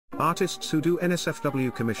Artists who do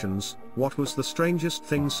NSFW commissions, what was the strangest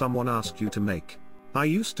thing someone asked you to make? I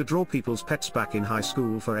used to draw people's pets back in high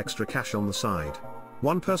school for extra cash on the side.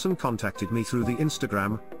 One person contacted me through the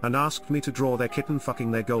Instagram, and asked me to draw their kitten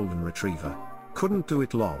fucking their golden retriever. Couldn't do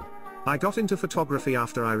it lol. I got into photography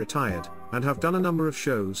after I retired, and have done a number of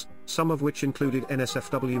shows, some of which included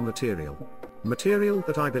NSFW material. Material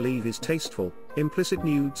that I believe is tasteful, implicit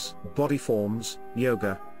nudes, body forms,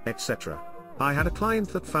 yoga, etc. I had a client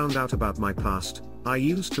that found out about my past. I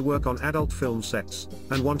used to work on adult film sets,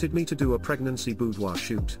 and wanted me to do a pregnancy boudoir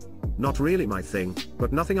shoot. Not really my thing,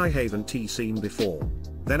 but nothing I haven't seen before.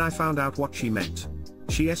 Then I found out what she meant.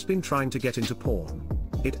 She has been trying to get into porn.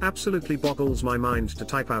 It absolutely boggles my mind to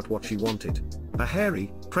type out what she wanted. A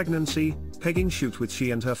hairy, pregnancy, pegging shoot with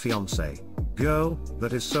she and her fiancé. Girl,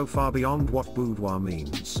 that is so far beyond what boudoir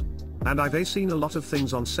means. And I've seen a lot of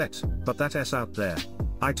things on set, but that's out there.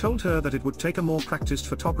 I told her that it would take a more practiced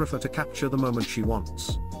photographer to capture the moment she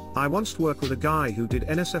wants. I once worked with a guy who did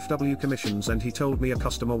NSFW commissions, and he told me a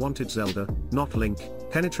customer wanted Zelda, not Link,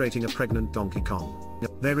 penetrating a pregnant Donkey Kong.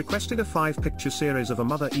 They requested a 5-picture series of a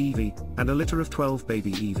mother Eevee, and a litter of 12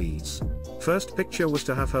 baby Eevees. First picture was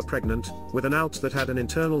to have her pregnant, with an out that had an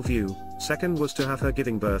internal view, second was to have her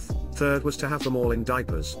giving birth, third was to have them all in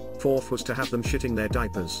diapers, fourth was to have them shitting their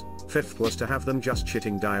diapers, fifth was to have them just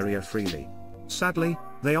shitting diarrhea freely. Sadly,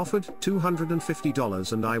 they offered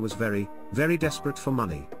 $250 and I was very, very desperate for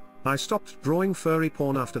money. I stopped drawing furry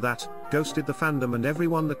porn after that, ghosted the fandom and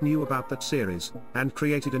everyone that knew about that series, and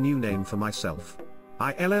created a new name for myself.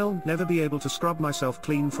 I'll never be able to scrub myself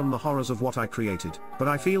clean from the horrors of what I created, but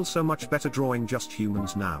I feel so much better drawing just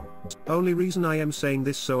humans now. Only reason I am saying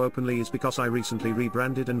this so openly is because I recently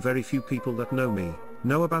rebranded and very few people that know me,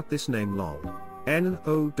 know about this name lol.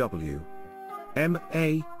 NOW.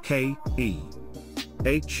 MAKE.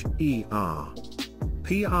 HER.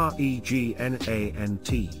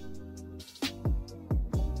 PREGNANT.